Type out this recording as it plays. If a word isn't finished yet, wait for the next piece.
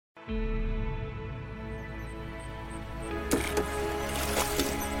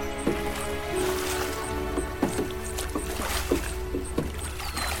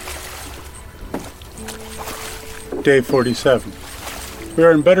Day 47. We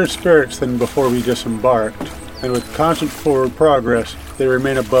are in better spirits than before we disembarked, and with constant forward progress, they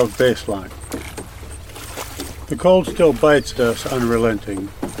remain above baseline. The cold still bites at us unrelenting,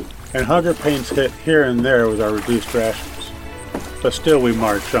 and hunger pains hit here and there with our reduced rations. But still we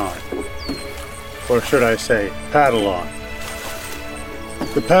march on. Or should I say, paddle on.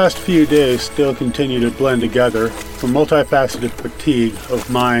 The past few days still continue to blend together for multifaceted fatigue of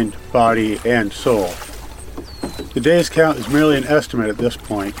mind, body, and soul. The days count is merely an estimate at this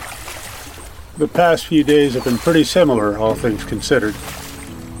point. The past few days have been pretty similar, all things considered.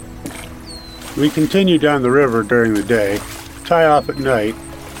 We continue down the river during the day, tie off at night,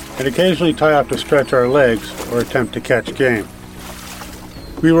 and occasionally tie off to stretch our legs or attempt to catch game.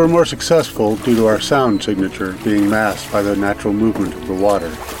 We were more successful due to our sound signature being masked by the natural movement of the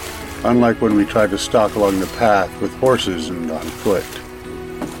water, unlike when we tried to stalk along the path with horses and on foot.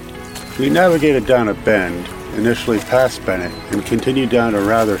 We navigated down a bend, initially past Bennett, and continued down a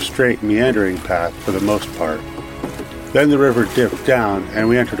rather straight meandering path for the most part. Then the river dipped down and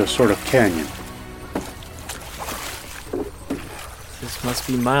we entered a sort of canyon. This must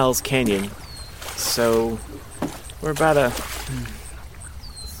be Miles Canyon. So, we're about a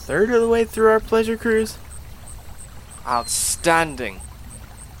third of the way through our pleasure cruise? Outstanding.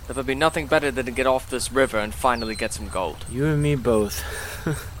 There would be nothing better than to get off this river and finally get some gold. You and me both.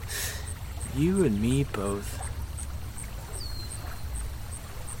 You and me both.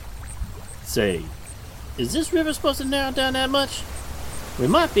 Say, is this river supposed to narrow down that much? We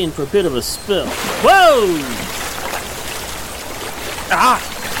might be in for a bit of a spill. Whoa!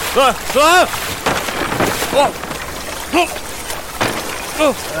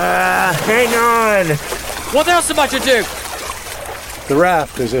 Hang on! What else am I to do? The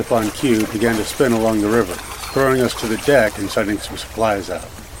raft, as if on cue, began to spin along the river, throwing us to the deck and sending some supplies out.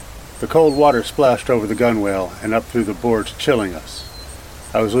 The cold water splashed over the gunwale and up through the boards, chilling us.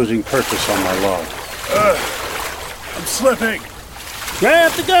 I was losing purchase on my log. I'm slipping!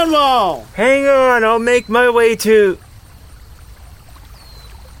 Grab the gunwale! Hang on, I'll make my way to...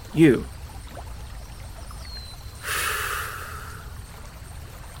 you.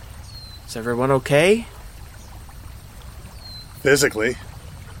 Is everyone okay? Physically.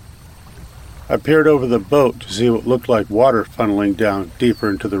 I peered over the boat to see what looked like water funneling down deeper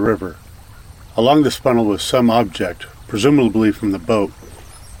into the river. Along this funnel was some object, presumably from the boat.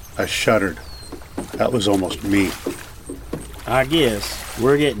 I shuddered. That was almost me. I guess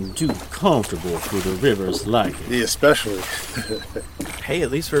we're getting too comfortable for the river's liking. Me especially. Hey,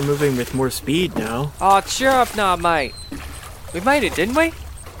 at least we're moving with more speed now. Oh, cheer up now, mate. We made it, didn't we?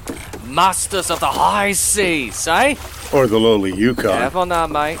 Masters of the high seas, eh? Or the lowly Yukon. Careful now,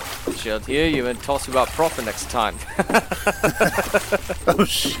 mate. She'll hear you and toss you out proper next time. Oh,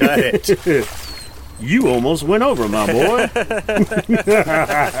 shut it. You almost went over, my boy.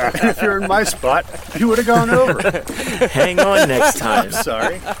 If you're in my spot, you would have gone over. Hang on next time. I'm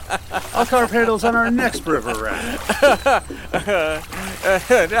sorry. I'll carve handles on our next river raft.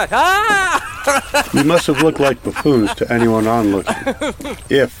 We must have looked like buffoons to anyone onlooking.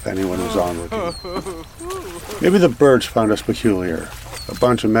 If anyone was onlooking. Maybe the birds found us peculiar. A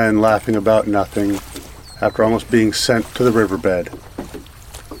bunch of men laughing about nothing after almost being sent to the riverbed.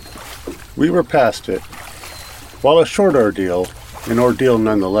 We were past it. While a short ordeal, an ordeal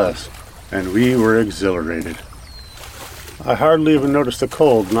nonetheless, and we were exhilarated. I hardly even noticed the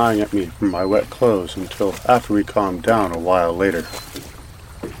cold gnawing at me from my wet clothes until after we calmed down a while later.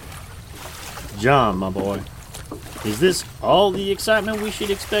 John, my boy, is this all the excitement we should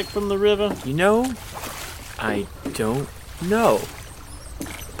expect from the river? You know, I don't know.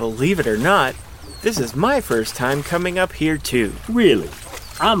 Believe it or not, this is my first time coming up here too. Really?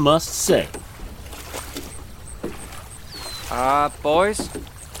 I must say. Boys,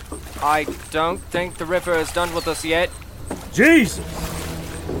 I don't think the river is done with us yet. Jesus!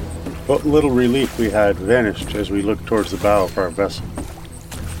 What little relief we had vanished as we looked towards the bow of our vessel.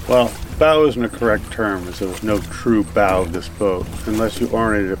 Well, bow isn't a correct term, as there was no true bow of this boat, unless you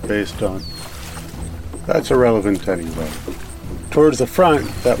oriented it based on. That's irrelevant anyway. Towards the front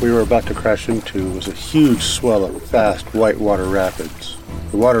that we were about to crash into was a huge swell of fast whitewater rapids.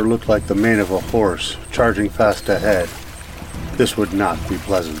 The water looked like the mane of a horse, charging fast ahead. This would not be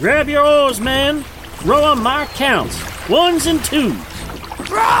pleasant. Grab your oars, man. Row on my counts. 1s and 2s.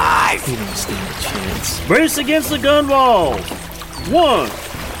 Drive! We don't stand a chance. Brace against the gun walls. 1.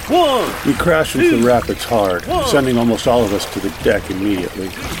 We crashed into the rapids hard, sending almost all of us to the deck immediately.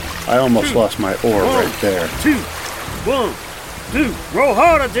 I almost lost my oar right there. 2. 1, 2. Row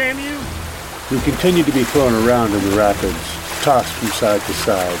harder, damn you! We continued to be thrown around in the rapids, tossed from side to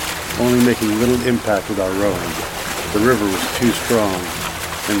side, only making little impact with our rowing. the river was too strong,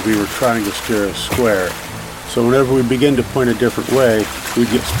 and we were trying to steer a square, so whenever we began to point a different way, we'd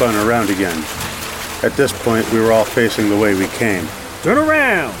get spun around again. At this point, we were all facing the way we came. Turn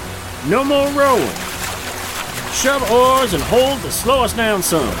around. No more rowing. Shove oars and hold to slow us down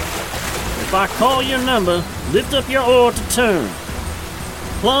some. If I call your number, lift up your oar to turn.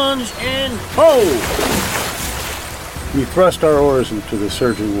 Plunge and hold. We thrust our oars into the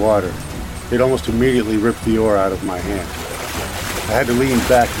surging water. It almost immediately ripped the oar out of my hand. I had to lean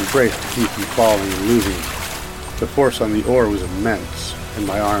back and brace to keep from falling and losing it. The force on the oar was immense, and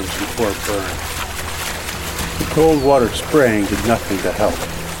my arms and core burned. The cold water spraying did nothing to help.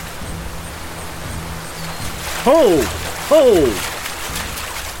 Hold! Hold!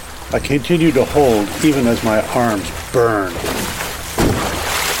 I continued to hold even as my arms burned.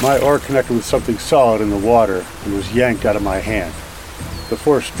 My oar connected with something solid in the water and was yanked out of my hand. The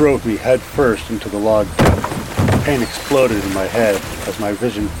force drove me head first into the log pit. Pain exploded in my head as my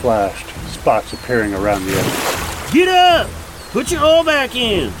vision flashed, spots appearing around the edges. Get up! Put your oar back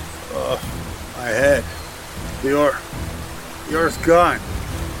in! My head. The oar's gone.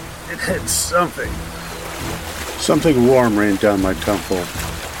 It hit something. Something warm rained down my temple.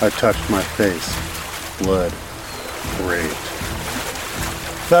 I touched my face. Blood. Great.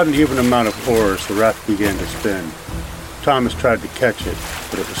 Without an even amount of oars, the raft began to spin. Thomas tried to catch it,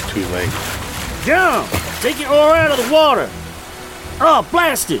 but it was too late. John! Take your oar out of the water! Oh,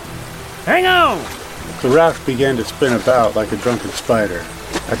 blast it! Hang on! The raft began to spin about like a drunken spider,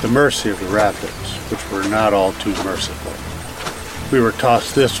 at the mercy of the rapids, which were not all too merciful. We were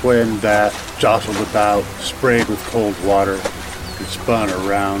tossed this way and that, jostled about, sprayed with cold water, and spun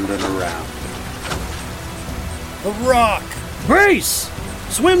around and around. A rock! Brace!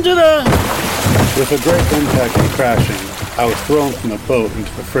 Swim to the... With a great impact and crashing, I was thrown from the boat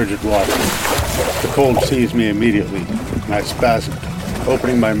into the frigid water. The cold seized me immediately, and I spasmed,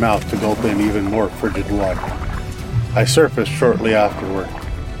 opening my mouth to gulp in even more frigid water. I surfaced shortly afterward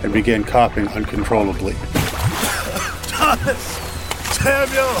and began coughing uncontrollably. Thomas!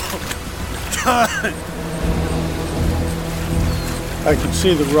 Samuel! John! I could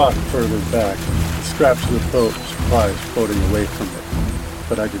see the rock further back, the scraps of the boat supplies floating away from it,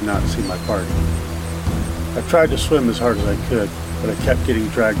 but I did not see my party. I tried to swim as hard as I could, but I kept getting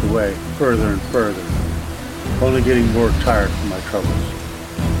dragged away further and further, only getting more tired from my troubles.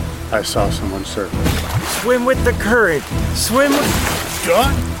 I saw someone surface. Swim with the current. Swim with...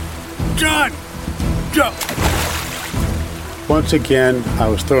 John? John! John! Once again, I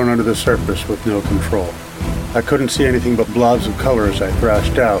was thrown under the surface with no control. I couldn't see anything but blobs of color as I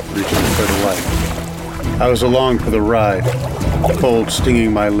thrashed out, reaching for the light. I was along for the ride, cold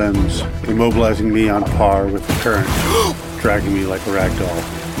stinging my limbs, immobilizing me on par with the current, dragging me like a rag doll.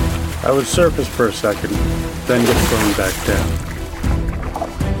 I would surface for a second, then get thrown back down.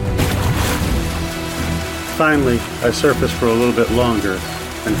 Finally, I surfaced for a little bit longer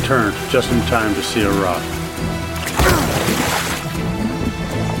and turned just in time to see a rock.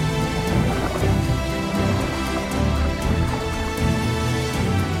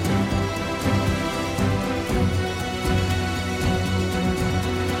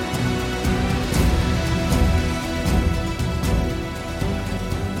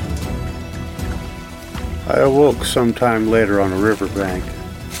 I awoke sometime later on a riverbank.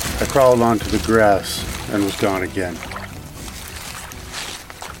 I crawled onto the grass and was gone again.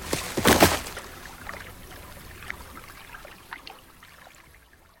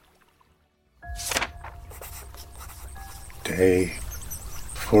 Day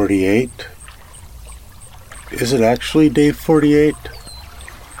 48? Is it actually day 48?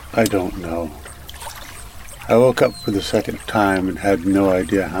 I don't know. I woke up for the second time and had no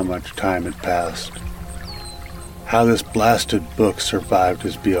idea how much time had passed. How this blasted book survived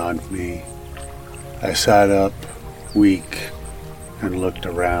is beyond me. I sat up, weak, and looked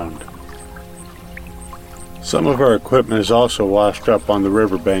around. Some of our equipment is also washed up on the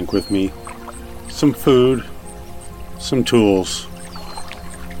riverbank with me. Some food, some tools.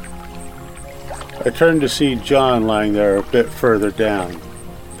 I turned to see John lying there a bit further down.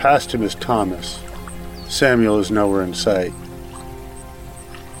 Past him is Thomas. Samuel is nowhere in sight.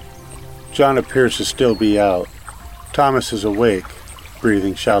 John appears to still be out. Thomas is awake,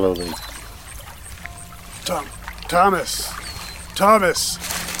 breathing shallowly. Thomas! Thomas!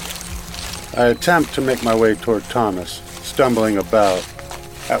 I attempt to make my way toward Thomas, stumbling about.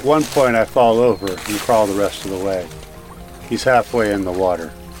 At one point I fall over and crawl the rest of the way. He's halfway in the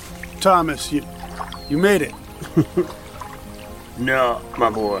water. Thomas, you made it. No, my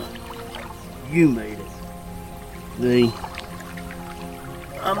boy. You made it.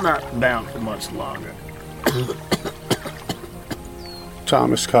 I'm not bound for much longer.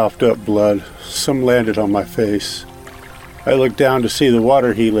 Thomas coughed up blood. Some landed on my face. I looked down to see the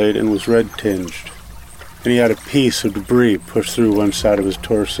water he laid in was red-tinged, and he had a piece of debris pushed through one side of his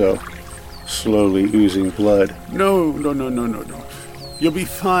torso, slowly oozing blood. No. You'll be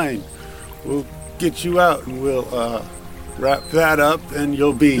fine. We'll get you out and we'll, wrap that up and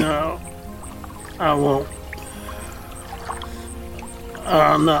you'll be... No, I won't.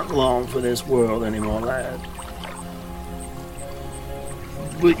 I'm not long for this world anymore, lad.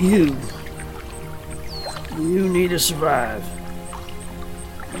 But you need to survive.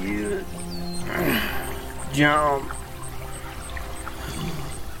 You, John,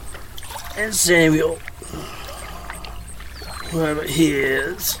 and Samuel, whoever he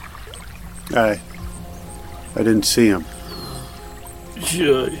is. I didn't see him.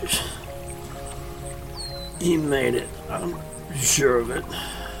 Shush. He made it. I'm sure of it.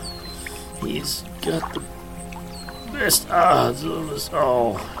 He's got the best odds of us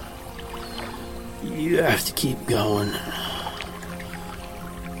all. You have to keep going.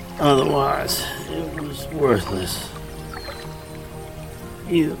 Otherwise, it was worthless.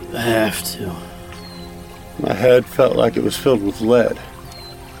 You have to. My head felt like it was filled with lead.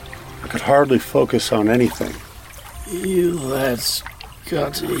 I could hardly focus on anything. You lads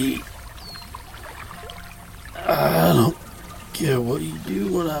got to eat. I don't care what you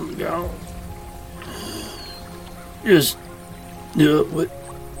do when I'm gone. Just do it with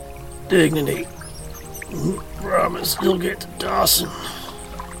dignity. Promise you'll get to Dawson.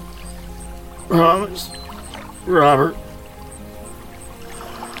 Promise, Robert.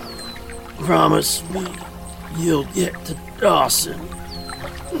 Promise me you'll get to Dawson.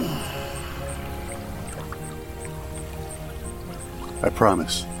 I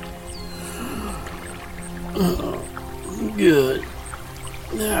promise. Good.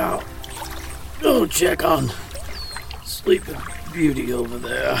 Now, go check on Sleeping Beauty over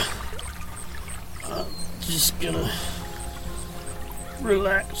there. I'm just gonna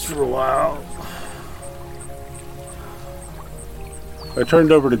relax for a while. I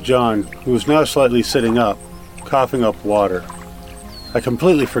turned over to John, who was now slightly sitting up, coughing up water. I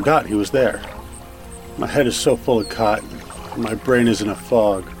completely forgot he was there. My head is so full of cotton, and my brain is in a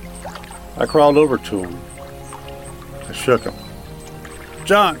fog. I crawled over to him. I shook him.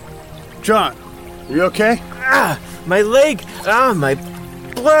 John, are you okay? My leg! My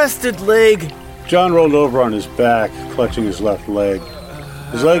blasted leg! John rolled over on his back, clutching his left leg.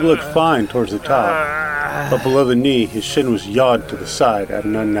 His leg looked fine towards the top, but below the knee, his shin was yawed to the side at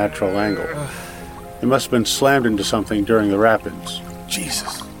an unnatural angle. It must have been slammed into something during the rapids.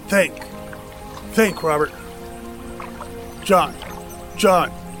 Jesus, think, Robert. John,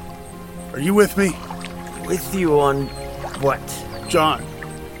 are you with me? With you on what? John,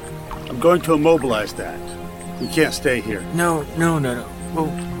 I'm going to immobilize that. We can't stay here. No.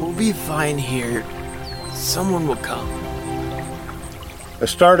 We'll be fine here. Someone will come. I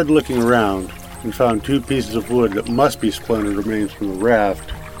started looking around and found 2 pieces of wood that must be splintered remains from the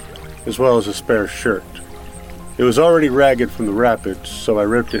raft, as well as a spare shirt. It was already ragged from the rapids, so I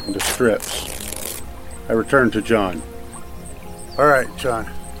ripped it into strips. I returned to John. All right, John.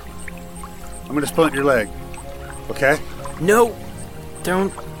 I'm going to splint your leg. Okay? No!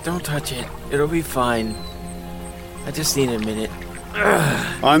 Don't touch it. It'll be fine. I just need a minute.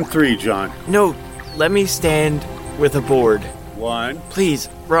 On 3, John. No, let me stand with a board. 1, Please,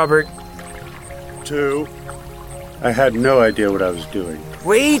 Robert. 2. I had no idea what I was doing,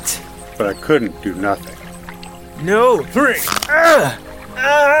 Wait! but I couldn't do nothing. No! 3. Ah!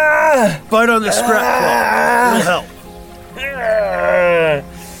 Ah! Bite on the scrap claw. It'll help.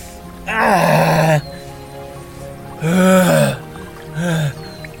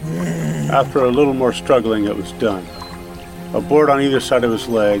 After a little more struggling, it was done. A board on either side of his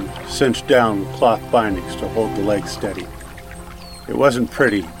leg, cinched down with cloth bindings to hold the leg steady. It wasn't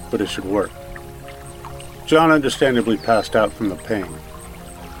pretty, but it should work. John understandably passed out from the pain.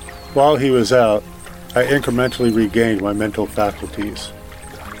 While he was out, I incrementally regained my mental faculties.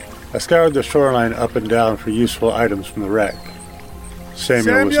 I scoured the shoreline up and down for useful items from the wreck.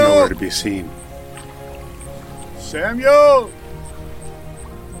 Samuel was nowhere to be seen. Samuel!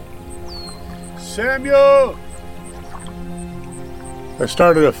 I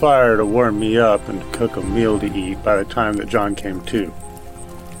started a fire to warm me up and to cook a meal to eat by the time that John came to.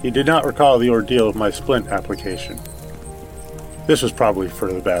 He did not recall the ordeal of my splint application. This was probably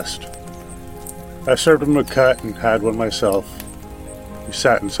for the best. I served him a cut and had one myself. We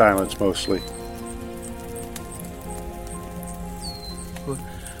sat in silence mostly.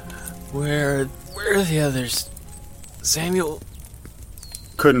 Where are the others? Samuel,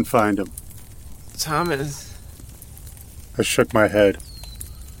 Couldn't find him. Thomas. I shook my head.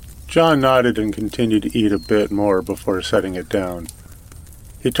 John nodded and continued to eat a bit more before setting it down.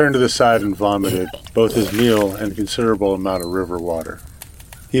 He turned to the side and vomited both his meal and a considerable amount of river water.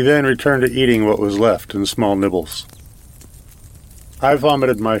 He then returned to eating what was left in small nibbles. I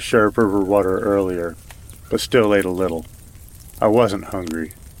vomited my share of river water earlier, but still ate a little. I wasn't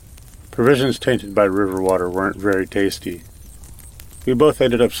hungry. Provisions tainted by river water weren't very tasty. We both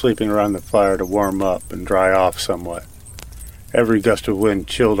ended up sleeping around the fire to warm up and dry off somewhat. Every gust of wind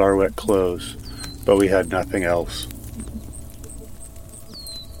chilled our wet clothes, but we had nothing else.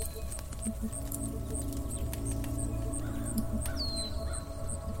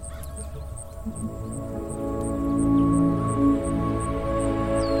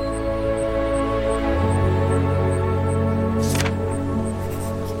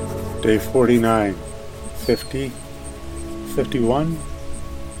 Day 49, 50, 51.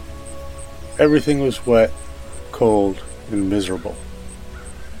 Everything was wet, cold, and miserable.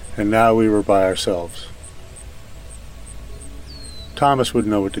 And now we were by ourselves. Thomas would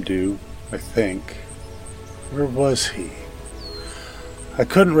know what to do, I think. Where was he? I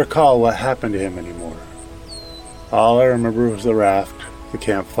couldn't recall what happened to him anymore. All I remember was the raft, the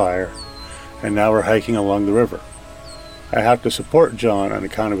campfire, and now we're hiking along the river. I have to support John on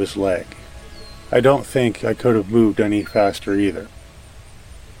account of his leg. I don't think I could have moved any faster either,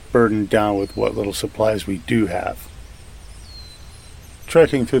 burdened down with what little supplies we do have.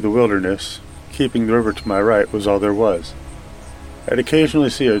 Trekking through the wilderness, keeping the river to my right, was all there was. I'd occasionally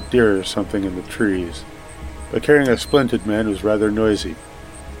see a deer or something in the trees, but carrying a splinted man was rather noisy,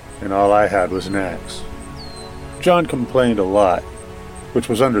 and all I had was an axe. John complained a lot, which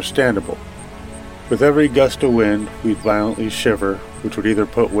was understandable. With every gust of wind, we'd violently shiver, which would either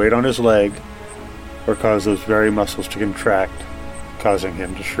put weight on his leg or cause those very muscles to contract, causing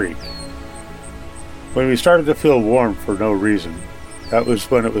him to shriek. When we started to feel warm for no reason, that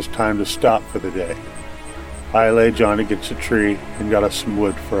was when it was time to stop for the day. I laid John against a tree and got us some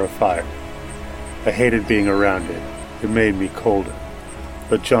wood for a fire. I hated being around it. It made me colder.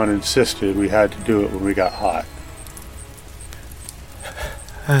 But John insisted we had to do it when we got hot.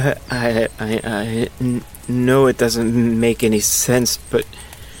 I know it doesn't make any sense, but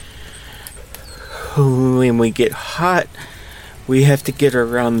when we get hot, we have to get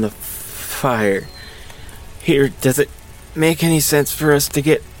around the fire. Here, does it make any sense for us to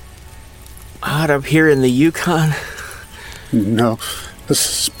get hot up here in the Yukon? No, I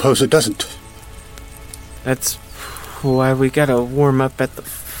suppose it doesn't. That's why we gotta warm up at the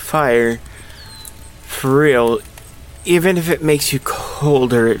fire. For real. Even if it makes you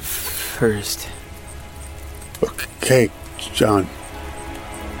colder at first. Okay, John.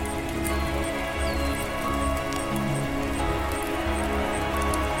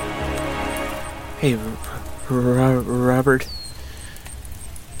 Hey, Robert.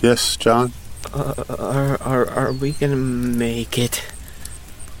 Yes, John? Are we gonna make it?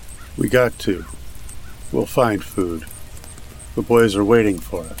 We got to. We'll find food. The boys are waiting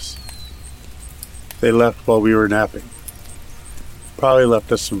for us. They left while we were napping. Probably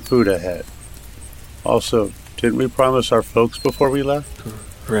left us some food ahead. Also, didn't we promise our folks before we left?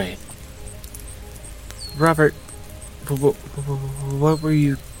 Right. Robert, what were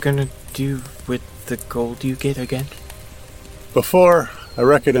you gonna do with the gold you get again? Before, I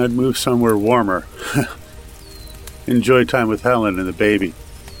reckon I'd move somewhere warmer. Enjoy time with Helen and the baby.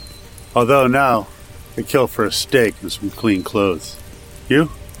 Although now, I'd kill for a steak and some clean clothes. You?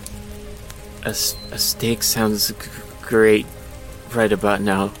 A steak sounds great right about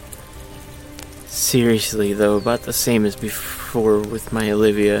now. Seriously, though, about the same as before with my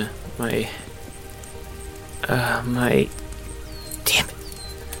Olivia. My... Damn it.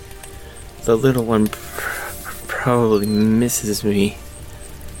 The little one probably misses me.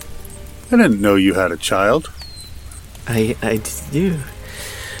 I didn't know you had a child. I do.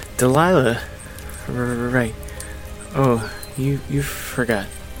 Delilah. Right. Oh, you forgot.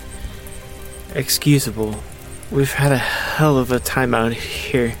 Excusable. We've had a hell of a time out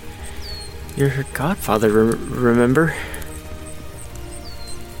here. You're her godfather, remember?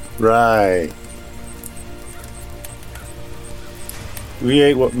 Right. We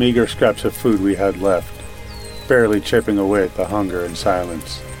ate what meager scraps of food we had left, barely chipping away at the hunger in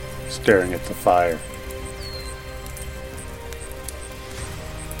silence, staring at the fire.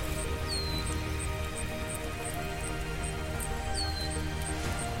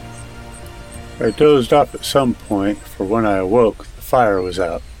 I dozed off at some point, for when I awoke, the fire was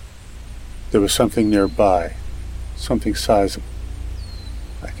out. There was something nearby, something sizable.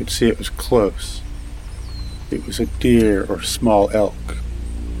 I could see it was close. It was a deer or small elk.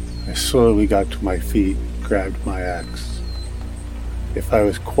 I slowly got to my feet, grabbed my axe. If I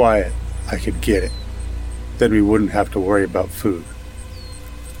was quiet, I could get it. Then we wouldn't have to worry about food.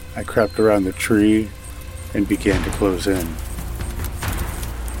 I crept around the tree and began to close in.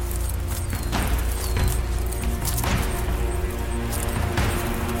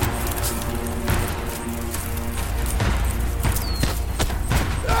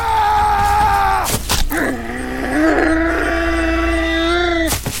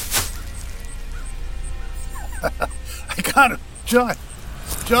 I got him! John!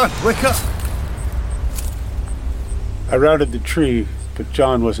 John, wake up! I rounded the tree, but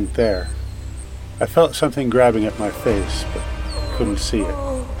John wasn't there. I felt something grabbing at my face, but couldn't see it.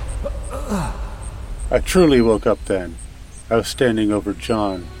 I truly woke up then. I was standing over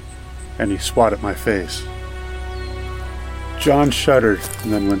John, and he swatted my face. John shuddered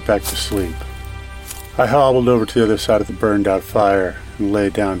and then went back to sleep. I hobbled over to the other side of the burned-out fire and lay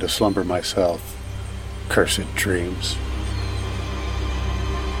down to slumber myself. Cursed dreams.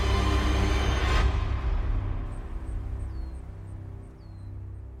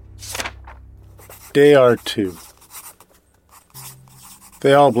 Day R2.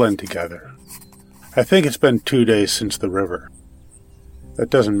 They all blend together. I think it's been 2 days since the river. That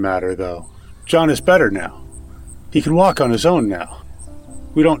doesn't matter, though. John is better now. He can walk on his own now.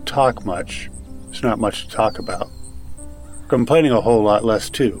 We don't talk much. There's not much to talk about. Complaining a whole lot less,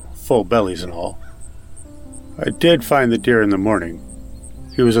 too. Full bellies and all. I did find the deer in the morning.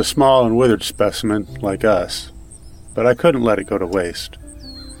 He was a small and withered specimen, like us, but I couldn't let it go to waste.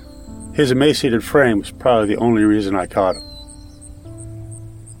 His emaciated frame was probably the only reason I caught him.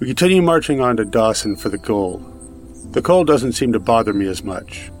 We continue marching on to Dawson for the gold. The cold doesn't seem to bother me as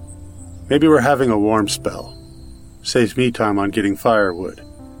much. Maybe we're having a warm spell. Saves me time on getting firewood.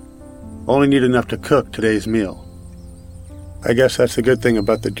 Only need enough to cook today's meal. I guess that's the good thing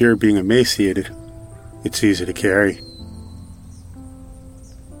about the deer being emaciated. It's easy to carry.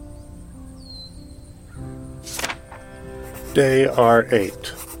 Day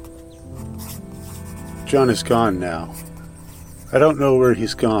R8. John is gone now. I don't know where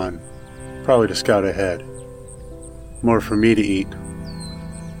he's gone. Probably to scout ahead. More for me to eat.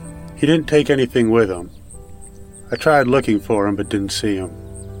 He didn't take anything with him. I tried looking for him but didn't see him.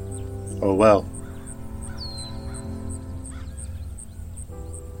 Oh well.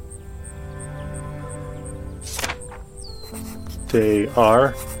 Day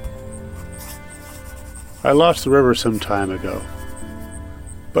R. I lost the river some time ago,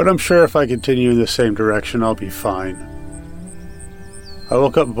 but I'm sure if I continue in the same direction I'll be fine. I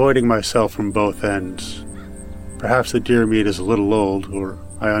woke up voiding myself from both ends. Perhaps the deer meat is a little old, or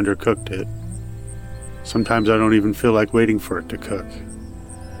I undercooked it. Sometimes I don't even feel like waiting for it to cook.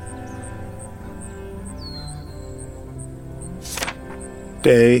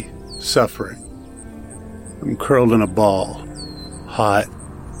 Day suffering. I'm curled in a ball. Hot,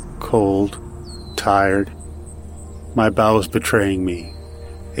 cold, tired. My bowels betraying me,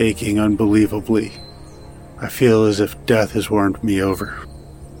 aching unbelievably. I feel as if death has wormed me over.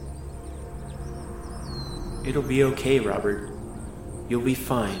 It'll be okay, Robert. You'll be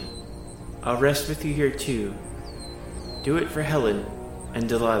fine. I'll rest with you here too. Do it for Helen and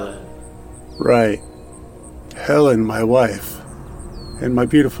Delilah. Right. Helen, my wife, and my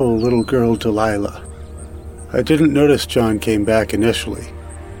beautiful little girl Delilah. I didn't notice John came back initially.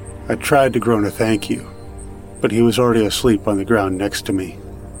 I tried to groan a thank you, but he was already asleep on the ground next to me.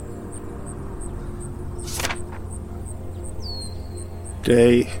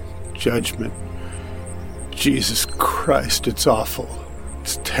 Day Judgment. Jesus Christ, it's awful.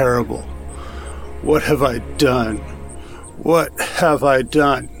 It's terrible. What have I done? What have I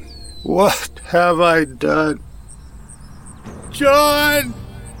done? What have I done? John!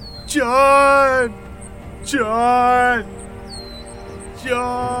 John! John!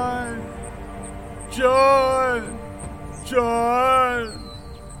 John! John! John!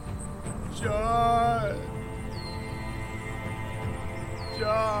 John!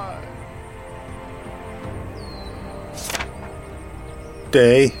 John!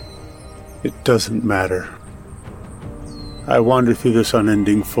 Day, it doesn't matter. I wander through this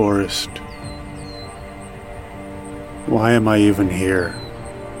unending forest. Why am I even here?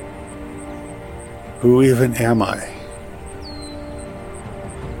 Who even am I?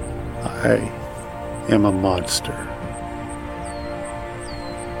 I am a monster.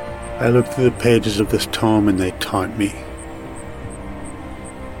 I look through the pages of this tome and they taunt me.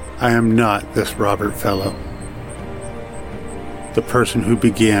 I am not this Robert fellow. The person who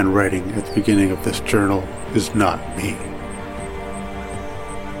began writing at the beginning of this journal is not me.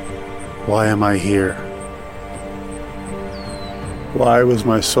 Why am I here? Why was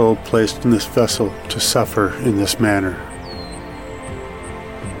my soul placed in this vessel to suffer in this manner?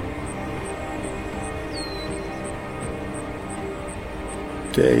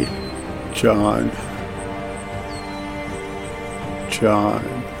 day, John. John.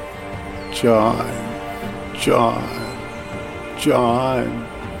 John. John. John.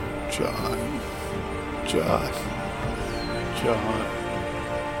 John. John. John.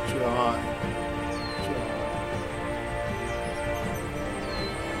 John.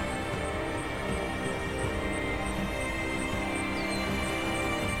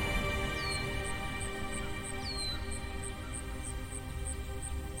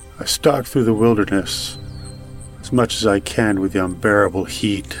 I stalk through the wilderness as much as I can with the unbearable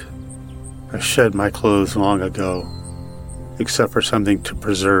heat. I shed my clothes long ago, except for something to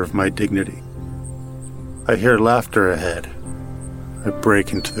preserve my dignity. I hear laughter ahead. I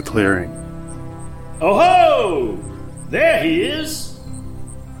break into the clearing. Oh ho! There he is!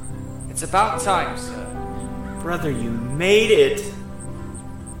 It's about time, sir. Brother, you made it!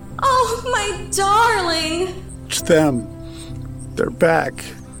 Oh, my darling! It's them. They're back.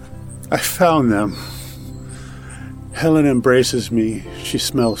 I found them. Helen embraces me. She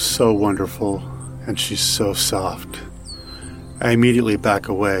smells so wonderful, and she's so soft. I immediately back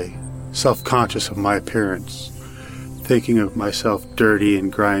away, self-conscious of my appearance, thinking of myself dirty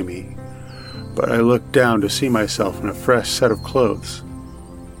and grimy. But I look down to see myself in a fresh set of clothes,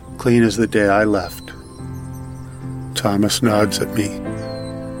 clean as the day I left. Thomas nods at me.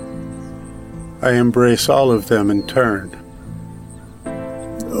 I embrace all of them in turn.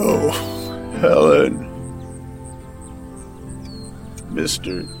 Oh, Helen.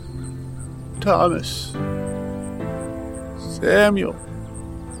 Mr. Thomas. Samuel.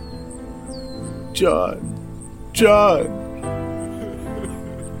 John.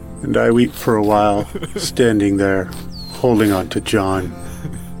 And I weep for a while, standing there, holding on to John.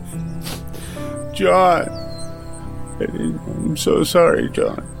 John. I'm so sorry,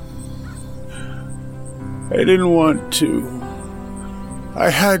 John. I didn't want to. I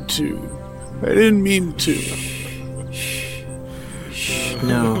had to. I didn't mean to.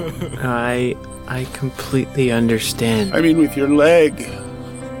 No, I completely understand. I mean, with your leg,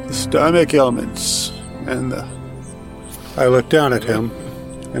 the stomach ailments, and the... I look down at him,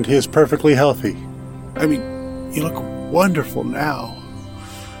 and he is perfectly healthy. I mean, you look wonderful now.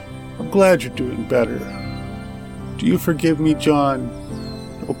 I'm glad you're doing better. Do you forgive me, John?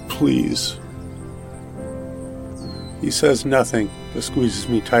 Oh, please. He says nothing, but squeezes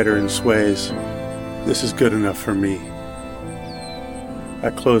me tighter and sways. This is good enough for me. I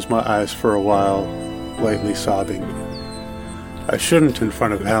close my eyes for a while, lightly sobbing. I shouldn't in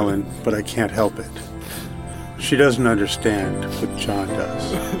front of Helen, but I can't help it. She doesn't understand, but John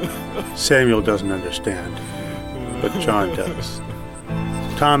does. Samuel doesn't understand, but John does.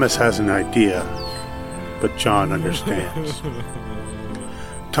 Thomas has an idea, but John understands.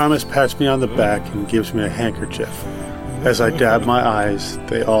 Thomas pats me on the back and gives me a handkerchief. As I dab my eyes,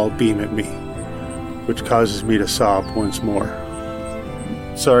 they all beam at me, which causes me to sob once more.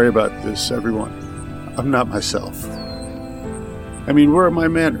 Sorry about this, everyone. I'm not myself. I mean, where are my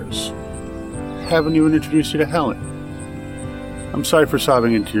manners? Haven't even introduced you to Helen. I'm sorry for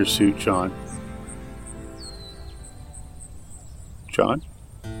sobbing into your suit, John. John?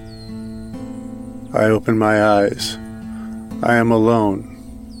 I open my eyes. I am alone.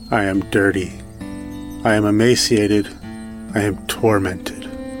 I am dirty. I am emaciated. I am tormented.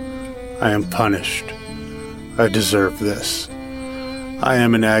 I am punished. I deserve this. I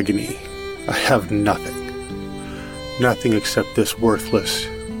am in agony. I have nothing. Nothing except this worthless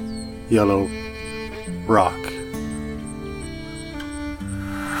yellow rock.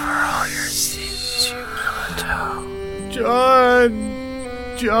 For all your sins, you will atone. John!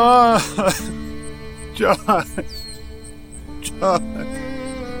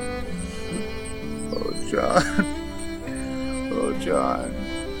 Oh, John. Oh, John.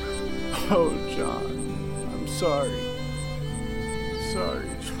 Oh, John. I'm sorry. Sorry,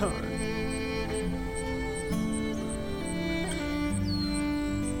 John.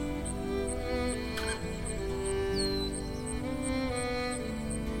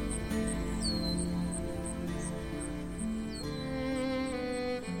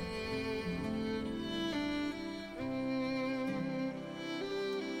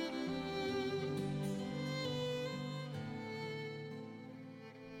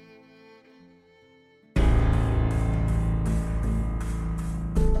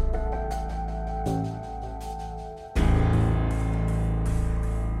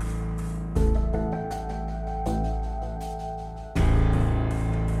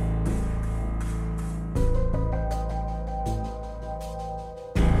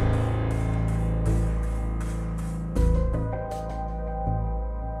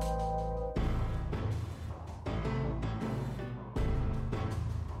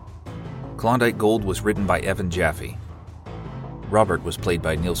 Klondike Gold was written by Evan Jaffe. Robert was played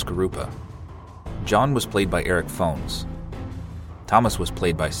by Neil Skarupa. John was played by Eric Phones. Thomas was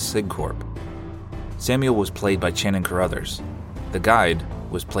played by Sigcorp. Samuel was played by Channing Carruthers. The guide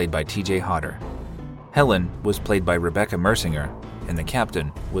was played by TJ Hodder. Helen was played by Rebecca Mersinger, and the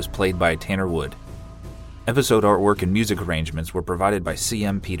captain was played by Tanner Wood. Episode artwork and music arrangements were provided by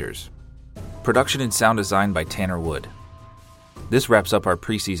C.M. Peters. Production and sound design by Tanner Wood. This wraps up our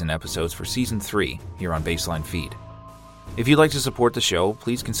preseason episodes for Season 3 here on Baseline Feed. If you'd like to support the show,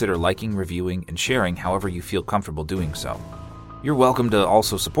 please consider liking, reviewing, and sharing however you feel comfortable doing so. You're welcome to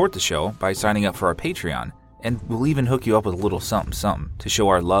also support the show by signing up for our Patreon, and we'll even hook you up with a little something to show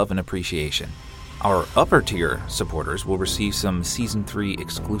our love and appreciation. Our upper tier supporters will receive some Season 3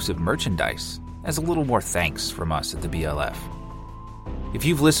 exclusive merchandise as a little more thanks from us at the BLF. If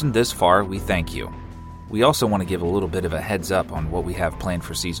you've listened this far, we thank you. We also want to give a little bit of a heads up on what we have planned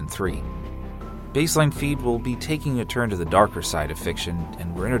for Season 3. Baseline Feed will be taking a turn to the darker side of fiction,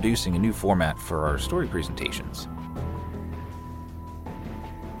 and we're introducing a new format for our story presentations.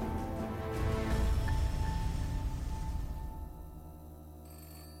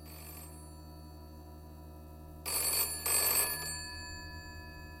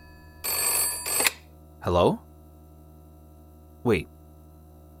 Hello? Wait.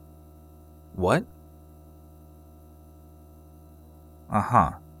 What?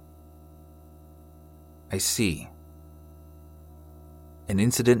 Uh-huh. I see. An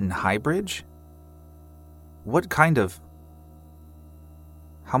incident in Highbridge? What kind of...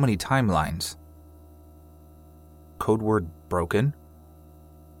 How many timelines? Code word broken?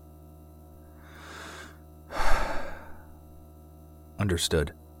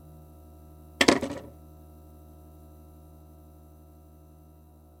 Understood.